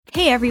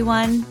Hey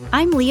everyone,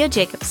 I'm Leah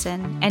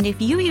Jacobson, and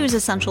if you use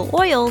essential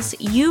oils,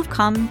 you've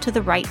come to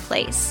the right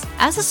place.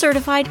 As a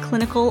certified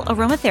clinical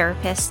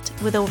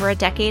aromatherapist with over a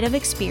decade of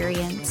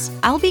experience,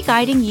 I'll be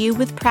guiding you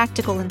with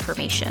practical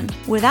information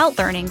without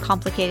learning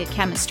complicated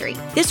chemistry.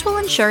 This will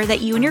ensure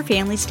that you and your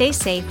family stay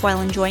safe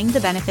while enjoying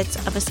the benefits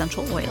of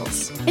essential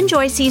oils.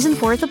 Enjoy Season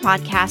 4 of the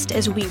podcast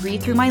as we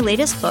read through my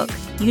latest book,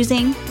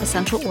 Using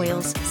Essential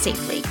Oils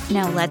Safely.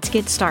 Now let's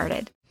get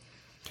started.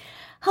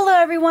 Hello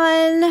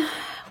everyone.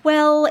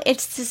 Well,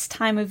 it's this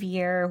time of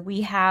year.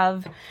 We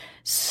have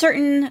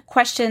certain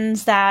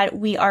questions that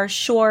we are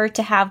sure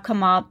to have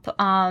come up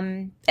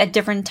at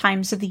different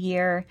times of the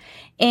year.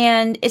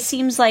 And it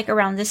seems like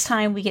around this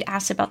time we get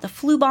asked about the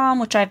flu bomb,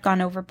 which I've gone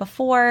over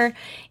before.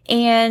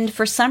 And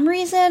for some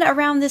reason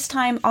around this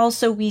time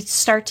also we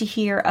start to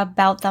hear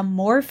about the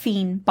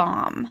morphine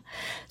bomb.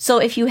 So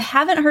if you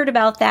haven't heard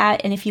about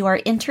that, and if you are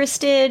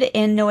interested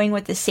in knowing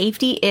what the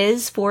safety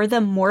is for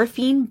the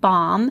morphine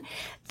bomb,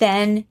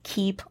 then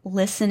keep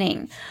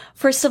listening.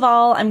 First of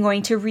all, I'm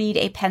going to read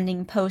a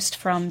pending post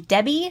from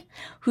Debbie,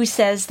 who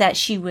says that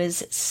she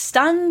was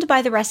stunned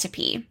by the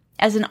recipe.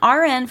 As an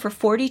RN for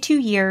 42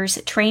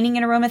 years, training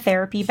in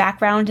aromatherapy,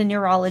 background in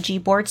neurology,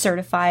 board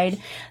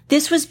certified,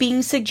 this was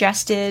being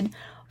suggested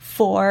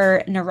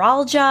for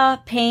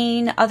neuralgia,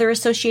 pain, other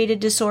associated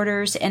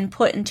disorders, and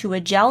put into a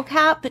gel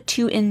cap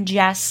to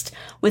ingest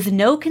with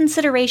no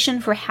consideration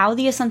for how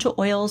the essential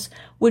oils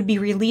would be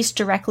released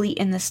directly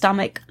in the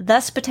stomach,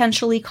 thus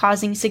potentially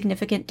causing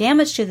significant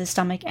damage to the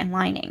stomach and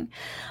lining.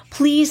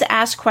 Please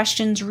ask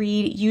questions,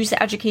 read, use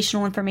the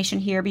educational information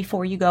here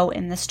before you go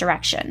in this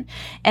direction.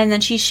 And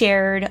then she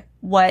shared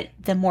what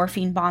the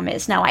morphine bomb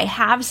is. Now, I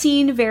have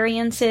seen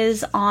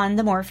variances on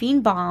the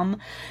morphine bomb,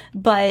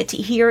 but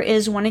here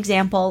is one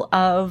example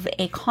of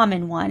a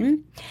common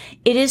one.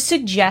 It is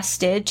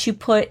suggested to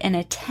put in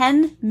a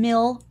 10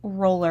 ml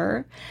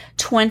roller,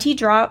 20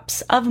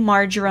 drops of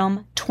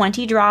marjoram,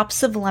 20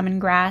 drops of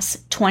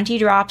lemongrass, 20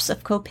 drops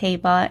of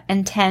copaiba,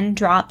 and 10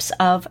 drops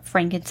of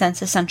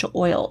frankincense essential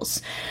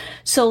oils.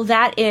 So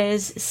that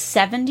is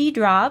 70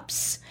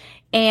 drops.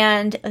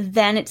 And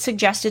then it's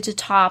suggested to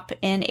top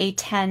in a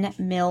 10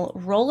 ml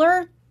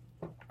roller,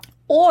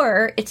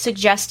 or it's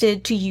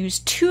suggested to use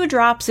 2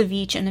 drops of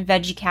each in a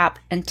veggie cap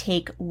and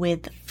take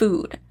with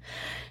food.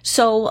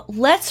 So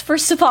let's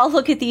first of all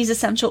look at these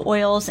essential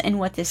oils and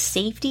what the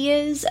safety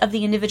is of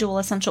the individual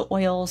essential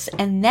oils,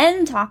 and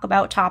then talk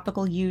about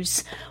topical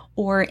use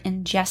or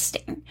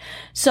ingesting.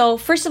 So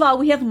first of all,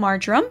 we have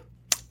marjoram,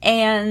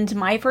 and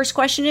my first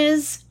question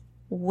is,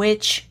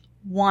 which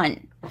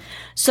one?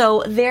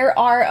 So there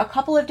are a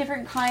couple of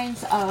different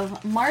kinds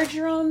of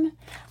marjoram.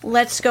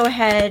 Let's go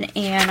ahead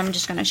and I'm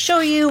just going to show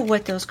you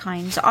what those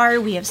kinds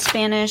are. We have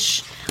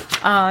Spanish.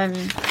 Let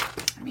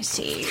me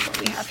see what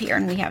we have here.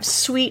 And we have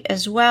sweet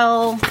as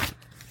well.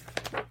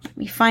 Let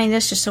me find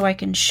this just so I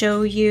can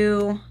show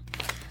you.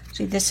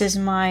 See, this is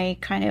my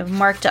kind of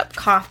marked up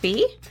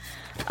copy.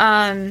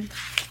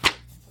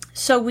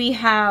 So we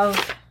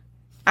have...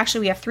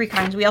 Actually, we have 3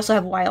 kinds. We also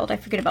have wild. I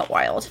forget about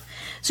wild.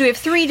 So we have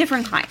 3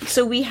 different kinds.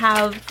 So we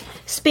have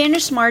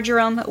Spanish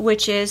marjoram,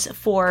 which is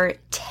for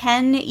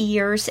 10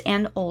 years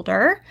and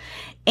older,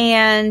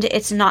 and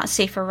it's not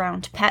safe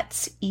around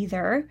pets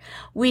either.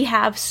 We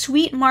have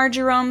sweet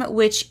marjoram,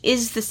 which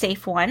is the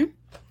safe one.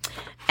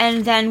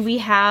 And then we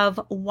have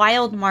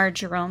wild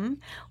marjoram,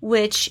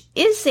 which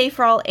is safe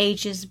for all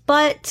ages,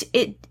 but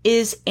it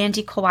is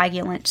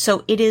anticoagulant,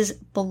 so it is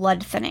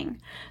blood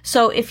thinning.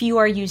 So if you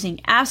are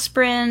using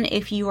aspirin,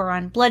 if you are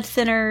on blood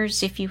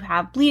thinners, if you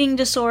have bleeding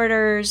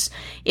disorders,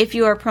 if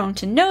you are prone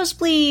to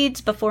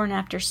nosebleeds before and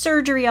after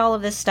surgery, all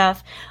of this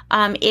stuff,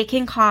 it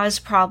can cause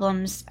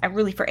problems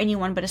really for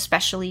anyone, but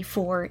especially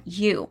for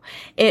you.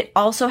 It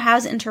also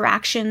has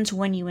interactions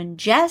when you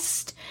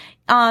ingest,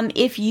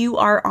 if you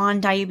are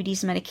on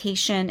diabetes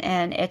medication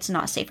and it's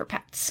not safe for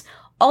pets.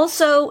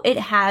 Also, it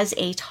has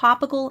a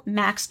topical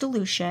max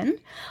dilution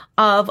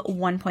of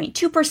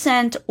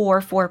 1.2% or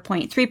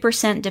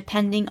 4.3%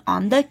 depending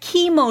on the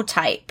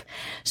chemotype.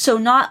 So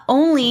not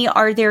only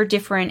are there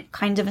different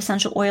kinds of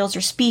essential oils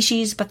or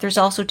species, but there's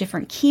also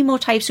different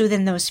chemotypes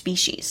within those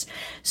species.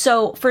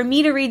 So for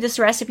me to read this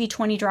recipe,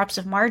 20 drops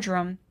of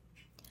marjoram,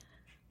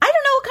 I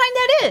don't know what kind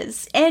that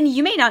is. And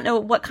you may not know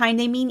what kind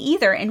they mean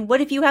either. And what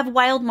if you have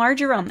wild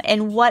marjoram?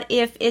 And what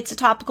if it's a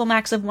topical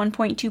max of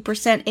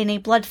 1.2% in a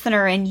blood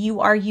thinner and you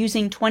are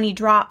using 20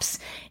 drops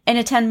in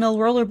a 10 ml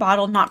roller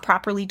bottle not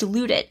properly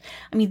diluted?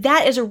 I mean,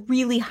 that is a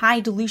really high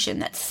dilution.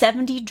 That's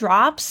 70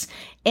 drops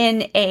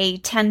in a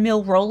 10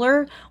 ml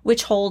roller,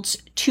 which holds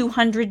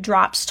 200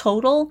 drops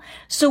total.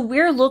 So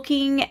we're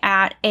looking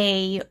at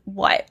a,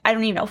 what? I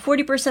don't even know,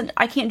 40%.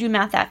 I can't do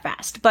math that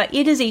fast, but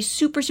it is a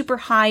super, super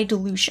high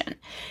dilution.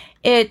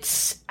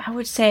 It's, I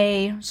would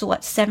say, so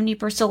what,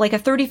 70%, so like a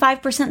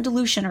 35%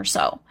 dilution or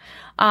so.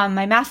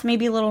 My math may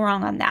be a little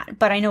wrong on that,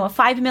 but I know a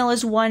 5 ml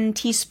is 1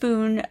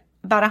 teaspoon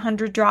about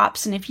 100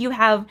 drops. And if you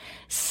have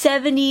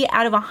 70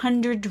 out of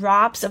 100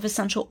 drops of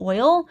essential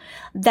oil,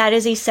 that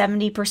is a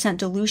 70%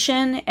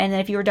 dilution. And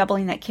if you're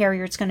doubling that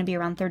carrier, it's going to be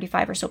around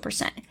 35 or so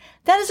percent.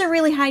 That is a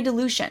really high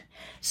dilution.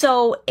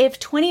 So if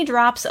 20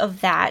 drops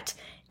of that,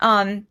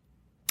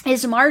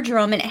 is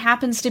marjoram and it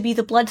happens to be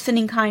the blood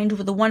thinning kind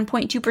with a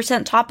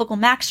 1.2% topical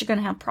max, you're going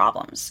to have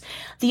problems.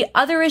 The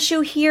other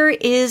issue here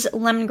is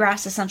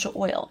lemongrass essential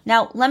oil.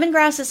 Now,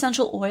 lemongrass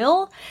essential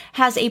oil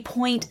has a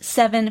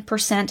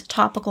 0.7%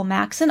 topical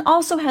max and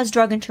also has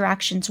drug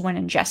interactions when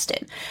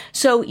ingested.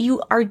 So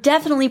you are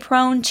definitely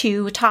prone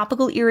to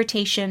topical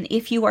irritation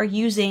if you are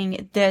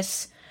using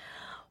this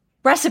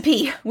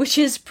recipe, which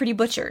is pretty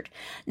butchered.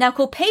 Now,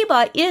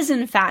 copaiba is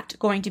in fact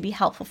going to be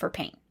helpful for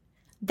pain.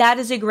 That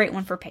is a great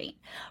one for pain.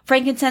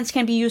 Frankincense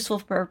can be useful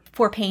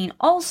for pain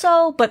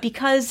also, but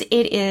because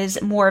it is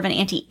more of an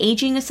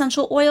anti-aging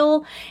essential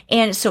oil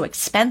and it's so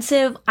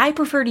expensive, I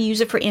prefer to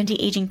use it for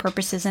anti-aging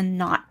purposes and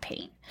not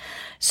pain.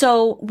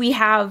 So we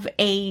have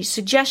a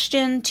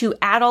suggestion to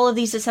add all of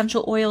these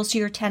essential oils to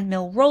your 10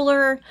 ml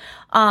roller.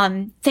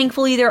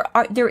 Thankfully,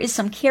 there is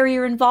some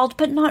carrier involved,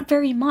 but not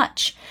very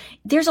much.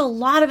 There's a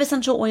lot of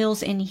essential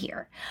oils in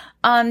here.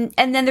 And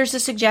then there's a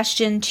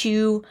suggestion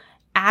to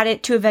add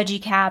it to a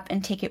veggie cap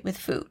and take it with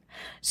food.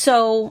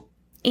 So,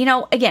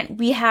 again,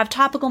 we have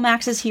topical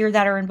maxes here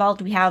that are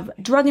involved. We have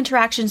drug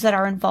interactions that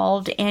are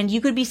involved, and you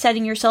could be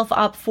setting yourself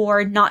up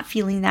for not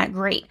feeling that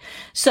great.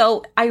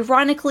 So,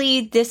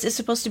 ironically, this is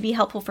supposed to be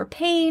helpful for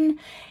pain,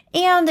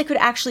 and it could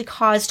actually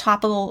cause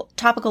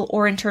topical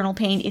or internal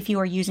pain if you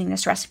are using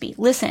this recipe.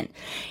 Listen,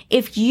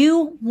 if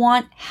you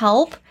want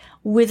help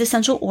with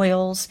essential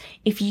oils,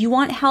 if you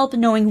want help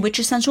knowing which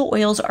essential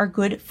oils are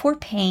good for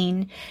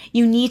pain,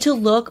 you need to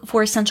look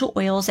for essential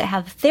oils that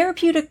have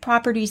therapeutic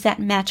properties that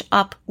match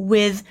up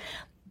with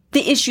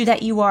the issue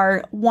that you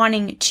are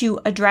wanting to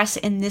address.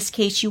 In this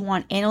case, you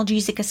want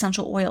analgesic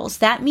essential oils.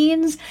 That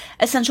means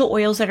essential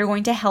oils that are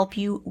going to help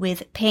you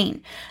with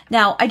pain.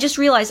 Now, I just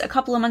realized a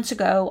couple of months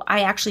ago,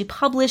 I actually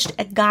published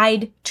a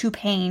guide to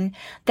pain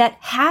that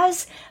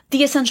has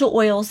the essential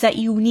oils that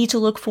you need to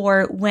look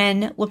for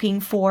when looking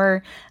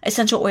for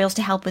essential oils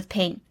to help with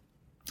pain.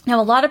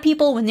 Now, a lot of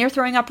people, when they're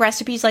throwing up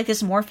recipes like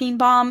this morphine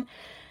bomb,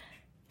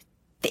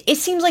 it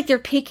seems like they're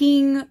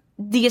picking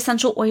the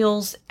essential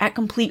oils at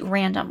complete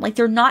random. Like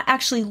they're not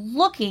actually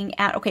looking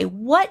at, okay,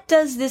 what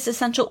does this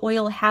essential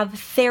oil have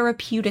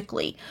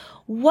therapeutically?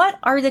 What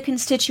are the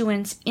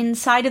constituents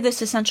inside of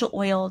this essential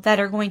oil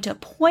that are going to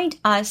point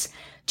us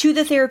to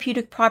the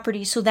therapeutic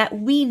properties so that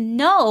we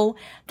know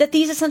that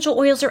these essential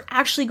oils are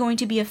actually going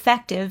to be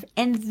effective,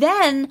 and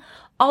then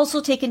also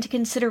take into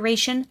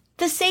consideration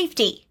the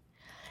safety.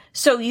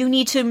 So you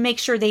need to make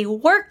sure they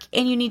work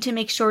and you need to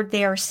make sure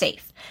they are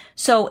safe.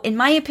 So in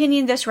my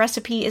opinion, this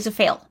recipe is a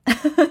fail.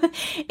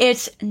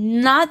 It's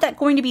not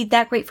going to be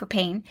that great for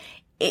pain.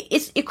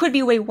 It could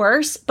be way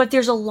worse, but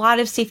there's a lot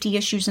of safety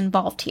issues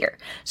involved here.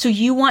 So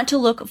you want to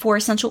look for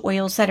essential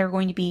oils that are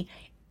going to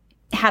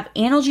have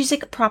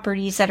analgesic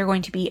properties, that are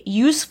going to be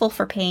useful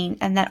for pain,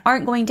 and that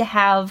aren't going to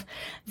have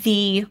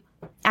the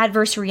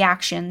adverse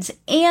reactions,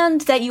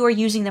 and that you are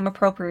using them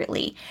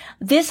appropriately.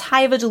 This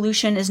high of a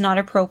dilution is not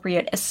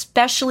appropriate,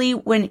 especially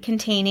when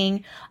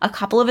containing a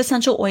couple of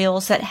essential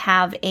oils that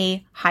have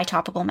a high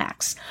topical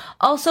max.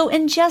 Also,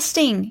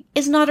 ingesting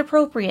is not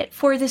appropriate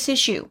for this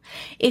issue.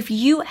 If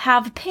you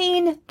have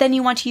pain, then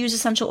you want to use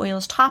essential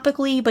oils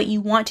topically, but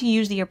you want to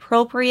use the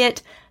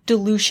appropriate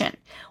dilution.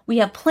 We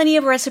have plenty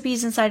of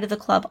recipes inside of the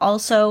club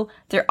also.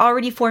 They're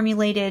already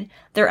formulated.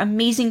 They're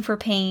amazing for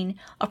pain,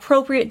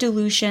 appropriate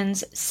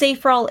dilutions,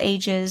 safe for all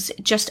ages,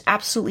 just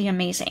absolutely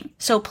amazing.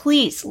 So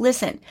please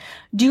listen,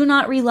 do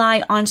not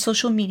rely on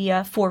social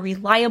media for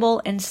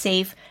reliable and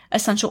safe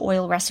essential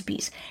oil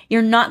recipes.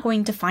 You're not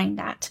going to find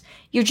that.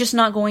 You're just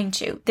not going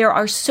to. There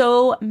are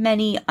so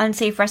many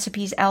unsafe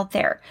recipes out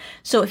there.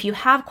 So if you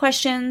have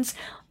questions,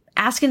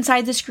 ask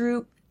inside this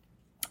group.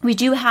 We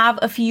do have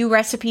a few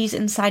recipes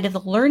inside of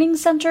the Learning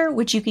Center,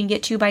 which you can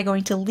get to by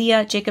going to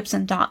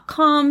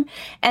leahjacobson.com.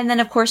 And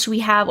then, of course, we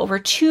have over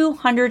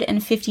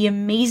 250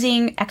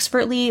 amazing,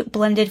 expertly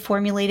blended,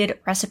 formulated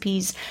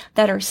recipes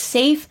that are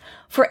safe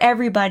for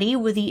everybody,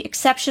 with the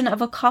exception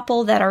of a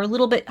couple that are a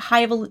little bit high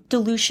of a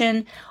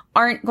dilution,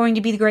 aren't going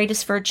to be the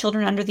greatest for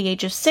children under the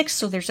age of 6.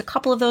 So there's a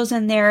couple of those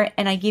in there,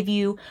 and I give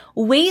you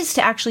ways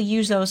to actually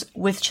use those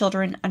with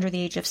children under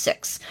the age of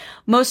 6.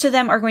 Most of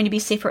them are going to be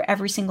safe for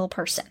every single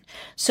person.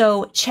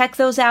 So check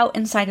those out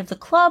inside of the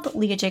club,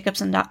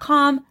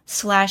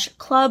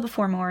 leahjacobson.com/club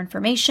for more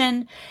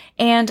information.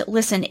 And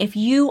listen, if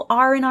you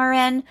are an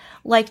RN,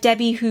 like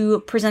Debbie,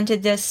 who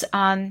presented this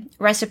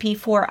recipe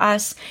for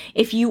us,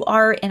 if you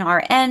are an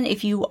RN,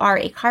 if you are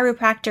a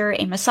chiropractor,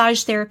 a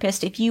massage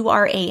therapist, if you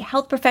are a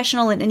health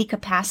professional in any any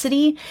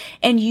capacity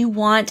and you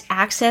want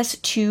access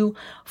to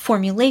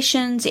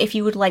formulations, if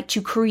you would like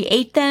to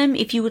create them,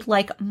 if you would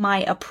like my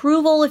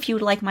approval, if you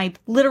would like my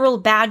literal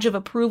badge of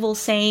approval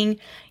saying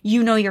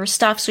you know your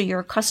stuff so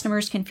your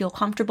customers can feel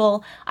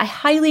comfortable, I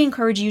highly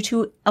encourage you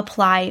to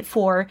apply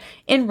for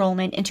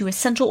enrollment into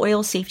Essential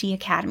Oil Safety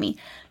Academy.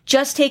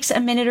 Just takes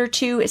a minute or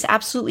two. It's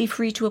absolutely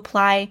free to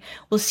apply.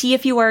 We'll see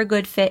if you are a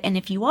good fit. And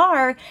if you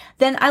are,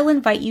 then I'll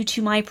invite you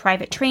to my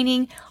private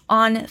training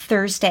on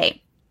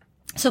Thursday.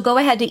 So go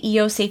ahead to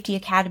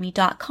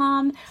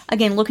eosafetyacademy.com.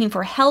 Again, looking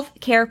for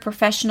healthcare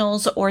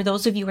professionals or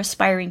those of you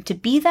aspiring to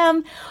be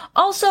them.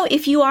 Also,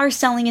 if you are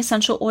selling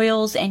essential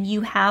oils and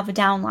you have a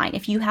downline,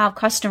 if you have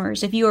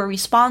customers, if you are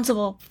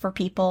responsible for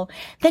people,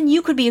 then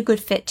you could be a good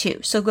fit too.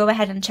 So go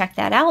ahead and check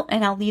that out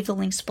and I'll leave the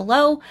links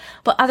below.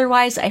 But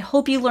otherwise, I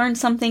hope you learned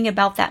something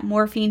about that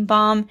morphine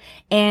bomb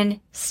and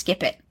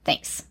skip it.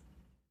 Thanks.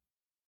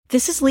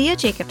 This is Leah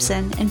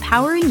Jacobson,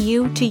 empowering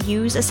you to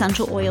use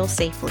essential oils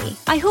safely.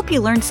 I hope you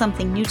learned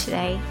something new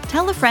today.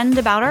 Tell a friend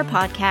about our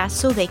podcast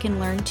so they can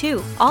learn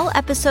too. All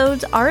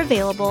episodes are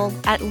available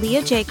at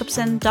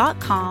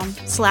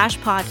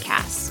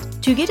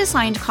leahjacobson.com/podcast. To get a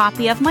signed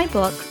copy of my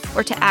book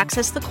or to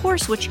access the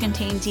course, which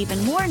contains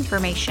even more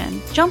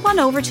information, jump on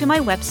over to my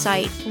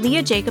website,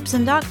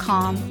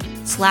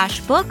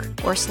 leahjacobson.com/book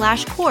or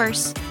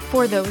 /course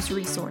for those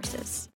resources.